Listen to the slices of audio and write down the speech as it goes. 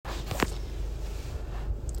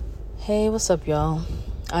Hey, what's up, y'all?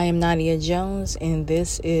 I am Nadia Jones, and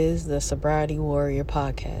this is the Sobriety Warrior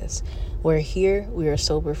podcast, where here we are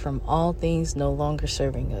sober from all things no longer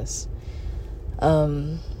serving us.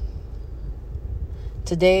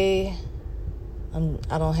 Today,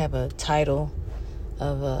 I don't have a title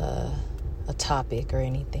of a topic or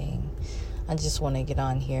anything. I just want to get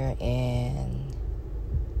on here and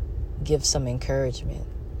give some encouragement.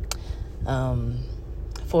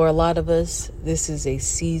 For a lot of us, this is a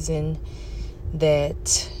season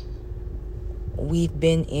that we've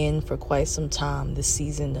been in for quite some time. The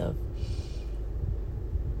season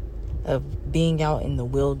of being out in the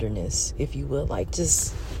wilderness, if you will.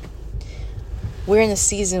 We're in a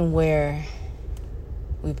season where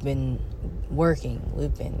we've been working,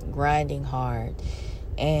 we've been grinding hard,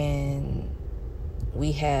 and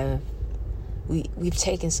we've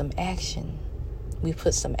taken some action. We've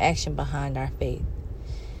put some action behind our faith.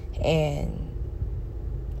 And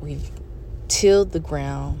we've tilled the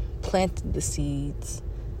ground, planted the seeds,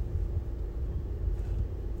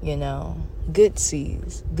 good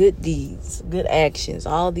seeds, good deeds, good actions,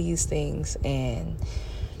 all these things. And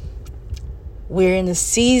we're in a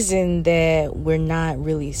season that we're not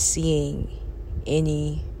really seeing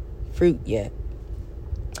any fruit yet.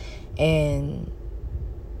 And,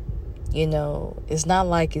 it's not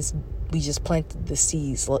like we just planted the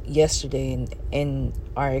seeds yesterday and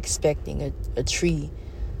are expecting a tree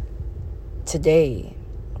today.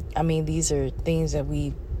 I mean, these are things that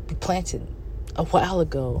we planted a while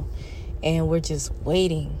ago, and we're just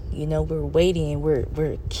waiting. We're waiting, and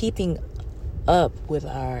we're keeping up with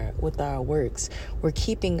our works. We're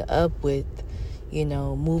keeping up with,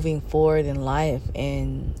 moving forward in life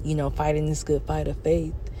and, fighting this good fight of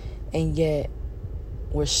faith. And yet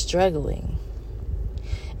we're struggling.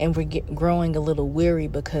 And we're growing a little weary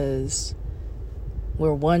because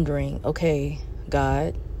we're wondering, okay,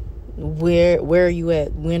 God, where are you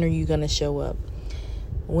at? When are you going to show up?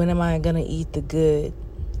 When am I going to eat the good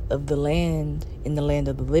of the land in the land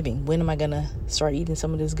of the living? When am I going to start eating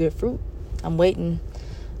some of this good fruit? I'm waiting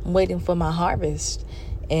for my harvest.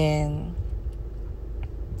 And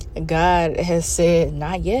God has said,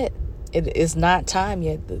 not yet. It is not time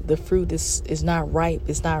yet. The fruit is not ripe.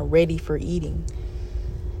 It's not ready for eating.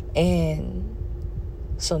 And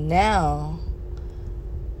so now,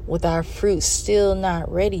 with our fruit still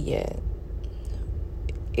not ready yet,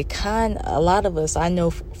 a lot of us, I know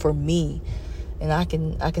for me, and I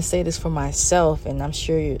can say this for myself, and I'm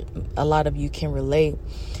sure a lot of you can relate,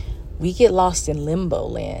 we get lost in limbo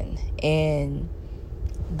land. And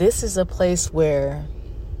this is a place where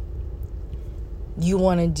you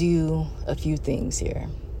want to do a few things here.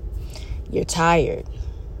 You're tired,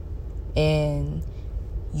 and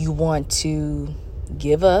you want to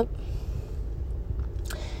give up.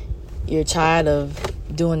 You're tired of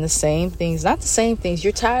doing the same things. Not the same things.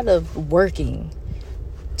 You're tired of working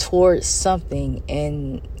towards something,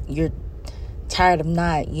 and you're tired of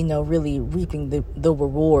not, really reaping the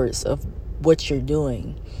rewards of what you're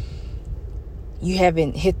doing. You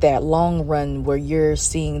haven't hit that long run where you're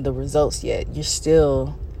seeing the results yet. You're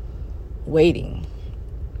still waiting.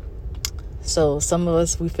 So some of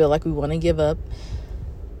us, we feel like we want to give up.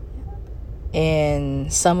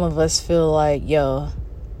 And some of us feel like,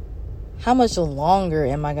 how much longer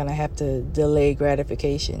am I going to have to delay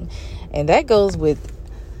gratification? And that goes with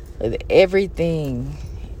everything.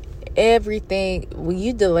 Everything. When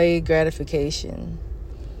you delay gratification,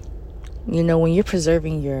 when you're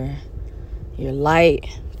preserving your light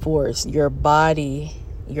force, your body,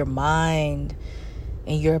 your mind,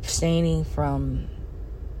 and you're abstaining from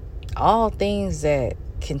all things that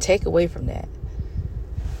can take away from that,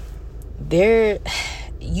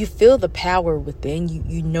 you feel the power within you.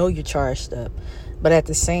 You're charged up, but at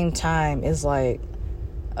the same time, it's like,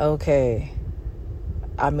 okay,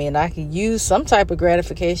 I mean, I could use some type of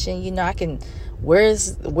gratification. I can.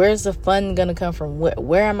 Where's the fun gonna come from?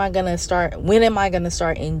 Where am I gonna start? When am I gonna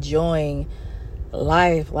start enjoying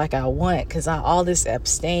life like I want? Because all this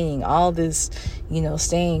abstaining, all this,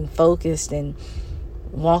 staying focused and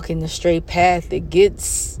walking the straight path, it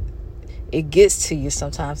gets to you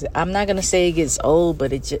sometimes. I'm not going to say it gets old,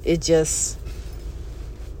 but it just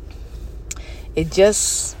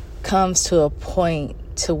comes to a point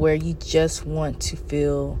to where you just want to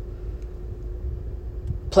feel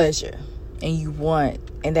pleasure,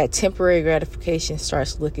 and that temporary gratification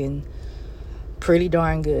starts looking pretty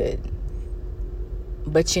darn good.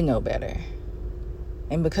 But you know better.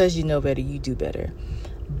 And because you know better, you do better.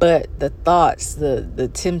 But the thoughts, the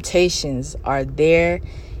temptations are there.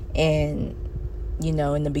 And,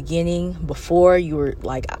 in the beginning, before you were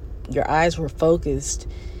like, your eyes were focused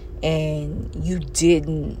and you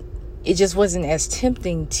didn't it just wasn't as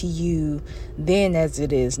tempting to you then as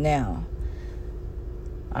it is now.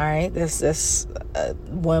 All right, that's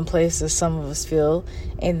one place that some of us feel.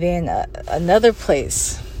 And then another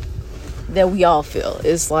place that we all feel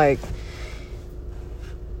is like,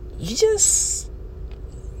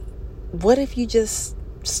 what if you just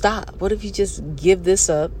stop? What if you just give this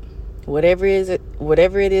up? Whatever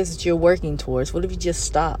it is that you're working towards, what if you just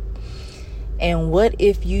stop? And what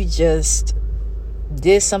if you just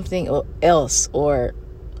did something else? Or,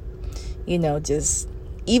 just,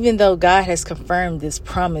 even though God has confirmed this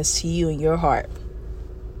promise to you in your heart,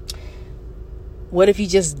 what if you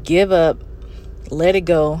just give up, let it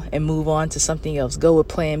go, and move on to something else? Go with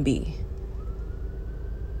plan B.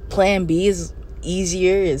 Plan B is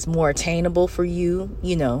easier, is more attainable for you,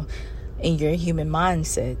 in your human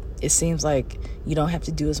mindset. It seems like you don't have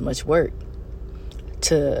to do as much work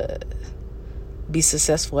to be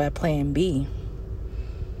successful at plan B.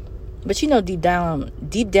 But deep down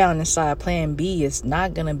inside, plan B is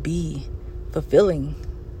not going to be fulfilling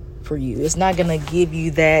for you. It's not going to give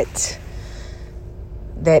you that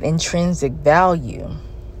intrinsic value.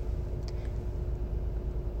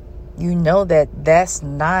 You know that's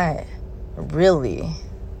not really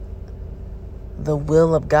the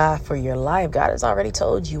will of God for your life. God has already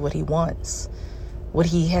told you what he wants, what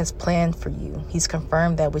he has planned for you. He's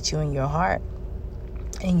confirmed that with you in your heart.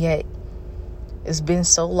 And yet it's been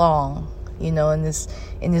so long, in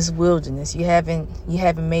this wilderness. You haven't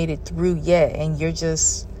made it through yet, and you're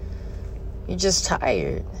just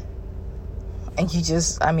tired. And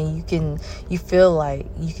you feel like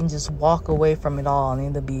you can just walk away from it all,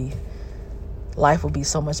 and life will be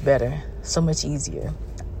so much better, so much easier.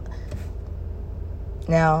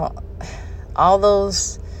 Now, all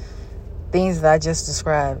those things that I just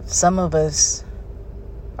described, some of us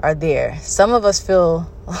are there. Some of us feel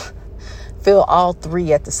all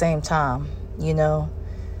three at the same time, and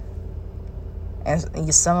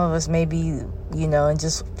some of us maybe, and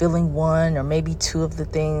just feeling one or maybe two of the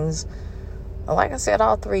things. Like I said,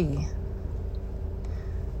 all three.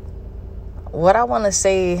 What I want to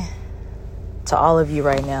say to all of you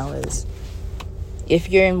right now is, if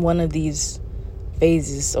you're in one of these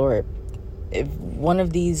phases, or if one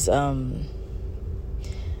of these,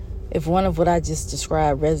 if one of what I just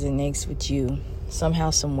described resonates with you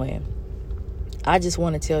somehow, some way, I just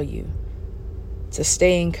want to tell you to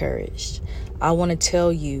stay encouraged. I want to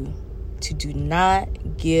tell you to do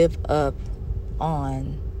not give up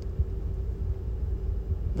on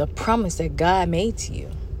the promise that God made to you.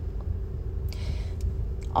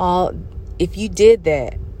 If you did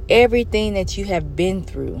that, everything that you have been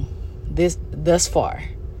through thus far,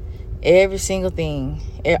 every single thing,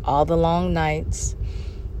 all the long nights,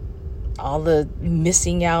 all the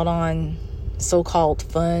missing out on so-called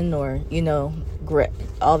fun, or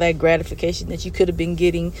all that gratification that you could have been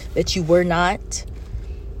getting that you were not,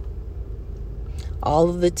 all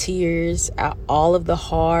of the tears, all of the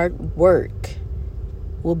hard work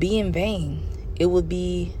will be in vain. It will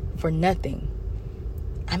be for nothing.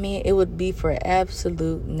 It would be for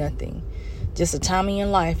absolute nothing. Just a time in your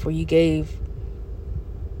life where you gave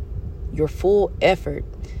your full effort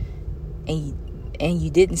and you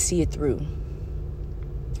didn't see it through.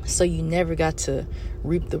 So you never got to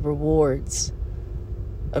reap the rewards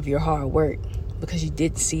of your hard work because you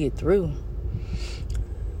didn't see it through.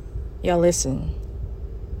 Y'all listen.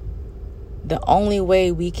 The only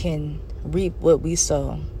way we can reap what we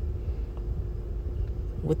sow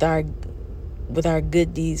with our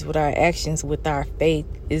good deeds, with our actions, with our faith,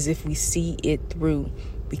 is if we see it through.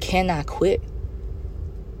 We cannot quit.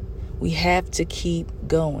 We have to keep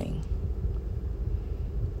going.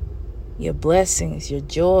 Your blessings, your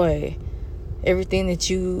joy, everything that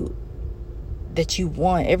you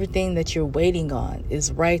want, everything that you're waiting on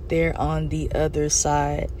is right there on the other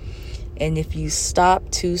side. And if you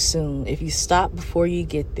stop too soon, if you stop before you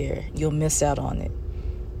get there, you'll miss out on it.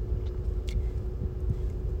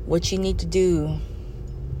 What you need to do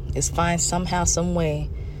is find somehow, some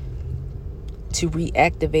way to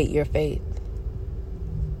reactivate your faith.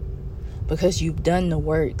 Because you've done the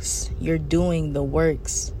works. You're doing the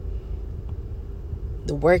works.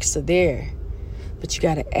 The works are there. But you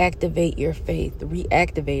got to activate your faith.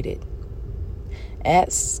 Reactivate it.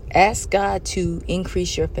 Ask God to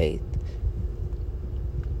increase your faith,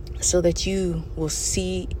 so that you will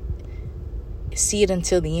see it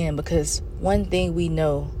until the end. Because one thing we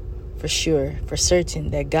know for sure, for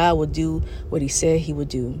certain, that God will do what he said he would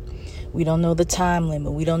do. We don't know the time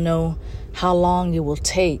limit. We don't know how long it will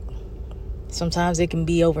take. Sometimes it can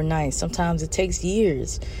be overnight. Sometimes it takes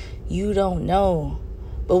years. You don't know.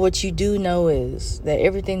 But what you do know is that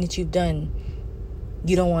everything that you've done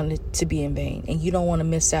You don't want it to be in vain, and you don't want to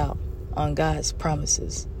miss out on God's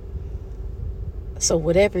promises. So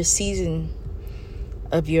whatever season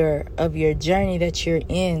of your journey that you're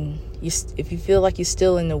in, if you feel like you're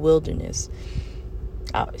still in the wilderness,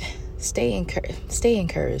 stay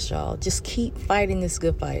encouraged, y'all. Just keep fighting this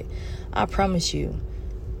good fight. I promise you,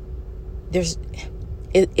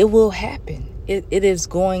 it will happen. It is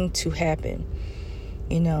going to happen,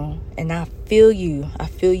 and I feel you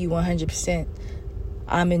 100%.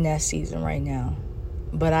 I'm in that season right now,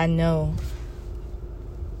 but I know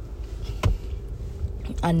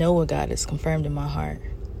what God has confirmed in my heart,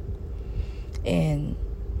 and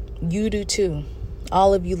you do too.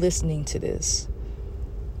 All of you listening to this,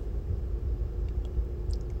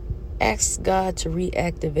 ask God to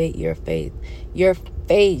reactivate your faith. Your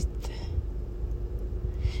faith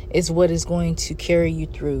is what is going to carry you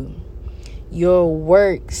through. Your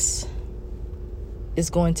works is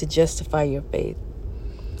going to justify your faith.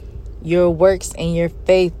 Your works and your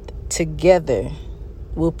faith together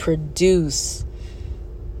will produce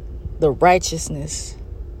the righteousness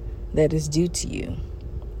that is due to you.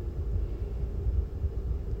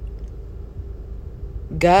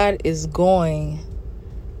 God is going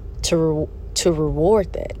to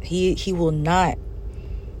reward that. He will not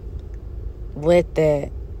let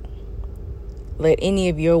any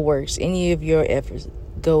of your works, any of your efforts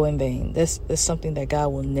go in vain. That's something that God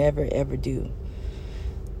will never ever do.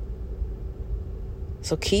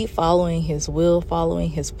 So keep following His will, following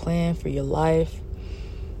His plan for your life.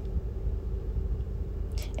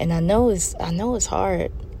 And I know it's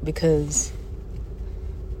hard, because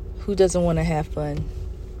who doesn't want to have fun?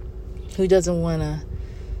 Who doesn't want to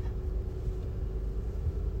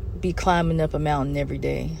be climbing up a mountain every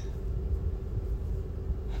day?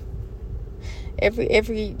 Every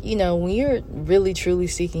when you're really truly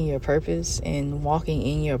seeking your purpose and walking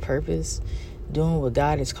in your purpose, doing what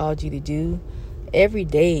God has called you to do, every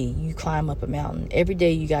day you climb up a mountain. Every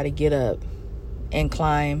day you got to get up and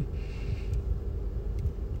climb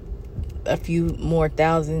a few more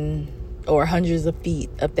thousand or hundreds of feet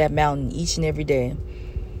up that mountain each and every day.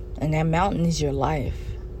 And that mountain is your life.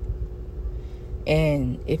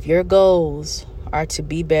 And if your goals are to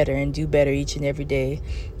be better and do better each and every day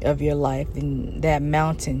of your life, then that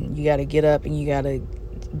mountain, you got to get up and you got to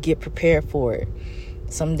get prepared for it.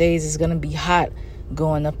 Some days it's going to be hot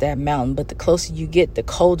going up that mountain, but the closer you get, the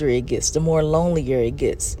colder it gets, the more lonelier it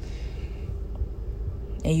gets.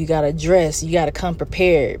 And you got to dress, you got to come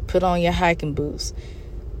prepared, put on your hiking boots.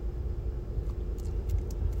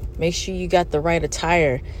 Make sure you got the right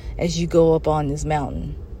attire as you go up on this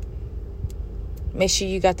mountain. Make sure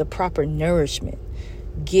you got the proper nourishment.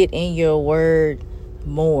 Get in your word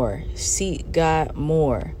more. Seek God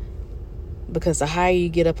more. Because the higher you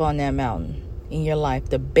get up on that mountain in your life,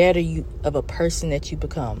 the better of a person that you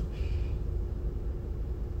become.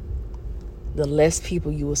 The less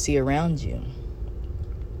people you will see around you.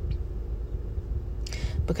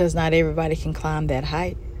 Because not everybody can climb that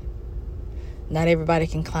height. Not everybody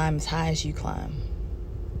can climb as high as you climb.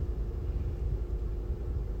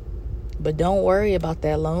 But don't worry about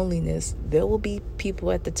that loneliness. There will be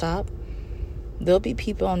people at the top. There'll be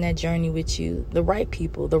people on that journey with you. The right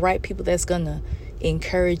people that's going to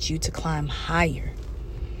encourage you to climb higher.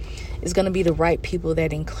 It's going to be the right people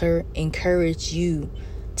that encourage you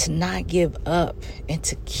to not give up and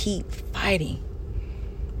to keep fighting.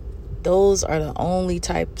 Those are the only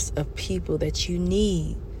types of people that you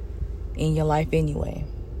need in your life anyway.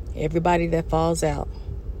 Everybody that falls out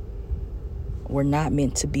were not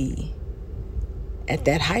meant to be at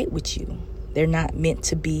that height with you. They're not meant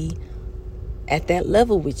to be at that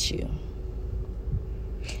level with you.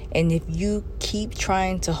 And if you keep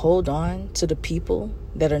trying to hold on to the people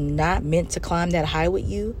that are not meant to climb that high with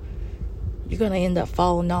you, you're going to end up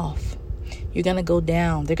falling off. You're going to go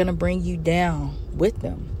down. They're going to bring you down with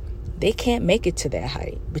them. They can't make it to that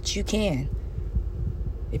height, but you can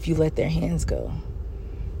if you let their hands go.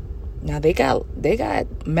 Now they got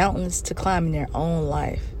mountains to climb in their own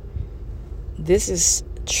life. This is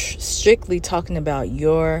strictly talking about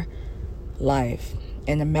your life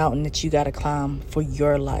and the mountain that you got to climb for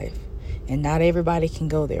your life. And not everybody can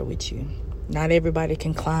go there with you. Not everybody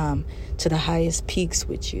can climb to the highest peaks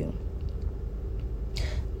with you.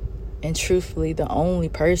 And truthfully, the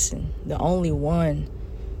only one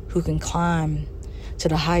who can climb to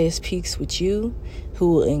the highest peaks with you,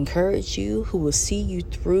 who will encourage you, who will see you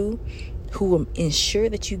through, who will ensure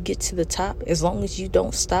that you get to the top as long as you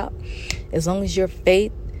don't stop, as long as your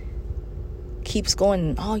faith keeps going,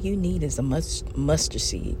 and all you need is a mustard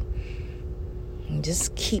seed. And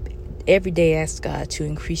just keep every day ask God to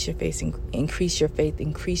increase your faith, increase your faith,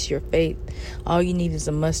 increase your faith. All you need is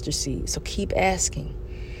a mustard seed. So keep asking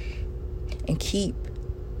and keep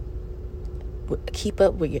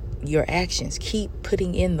up with your actions. Keep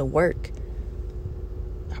putting in the work.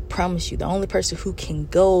 I promise you, the only person who can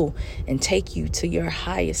go and take you to your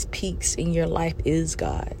highest peaks in your life is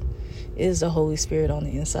God, is the Holy Spirit on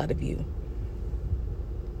the inside of you.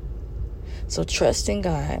 So trust in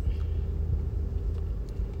God.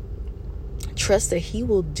 Trust that He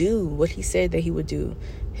will do what He said that He would do.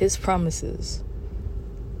 His promises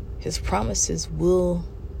will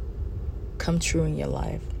come true in your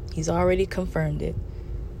life. He's already confirmed it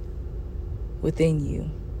within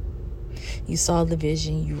you. You saw the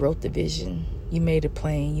vision. You wrote the vision. You made it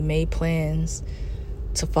plain. You made plans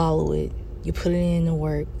to follow it. You put it in the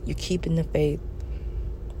work. You're keeping the faith.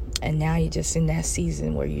 And now you're just in that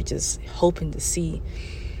season where you're just hoping to see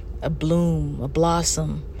a bloom, a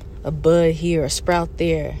blossom, a bud here, a sprout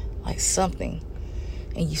there, like something.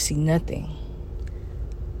 And you see nothing.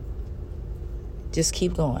 Just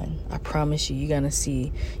keep going. I promise you, you're going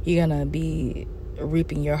to be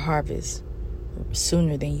reaping your harvest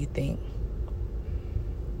sooner than you think.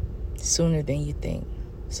 Sooner than you think.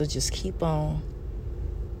 So just keep on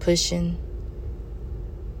pushing.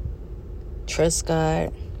 Trust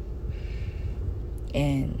God.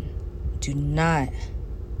 And do not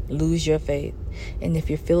lose your faith. And if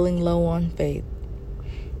you're feeling low on faith,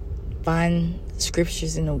 find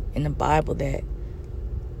scriptures in the Bible that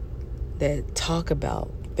talk about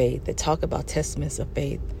faith, that talk about testaments of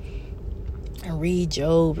faith. And read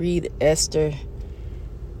Job, read Esther.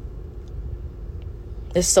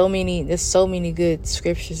 There's so many good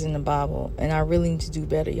scriptures in the Bible, and I really need to do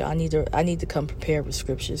better, y'all. I need to come prepared with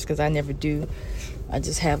scriptures, because I never do. I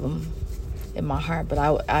just have them in my heart.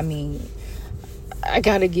 But I mean, I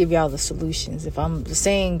gotta give y'all the solutions. If I'm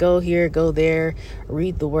saying go here, go there,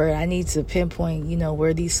 read the word, I need to pinpoint,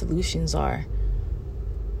 where these solutions are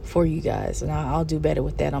for you guys, and I'll do better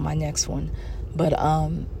with that on my next one. But I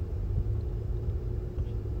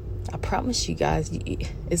promise you guys,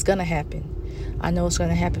 it's gonna happen. I know it's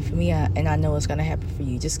gonna happen for me, and I know it's gonna happen for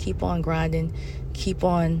you. Just keep on grinding, keep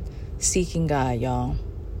on seeking God, y'all,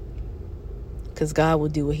 because God will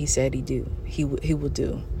do what He said He will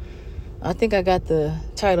do. I think I got the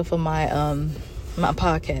title for my my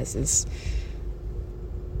podcast.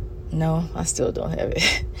 No, I still don't have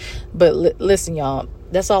it. But listen, y'all,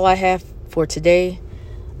 that's all I have for today.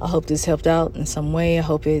 I hope this helped out in some way. I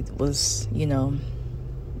hope it was,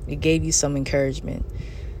 it gave you some encouragement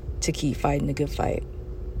to keep fighting the good fight.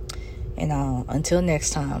 And until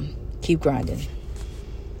next time, keep grinding.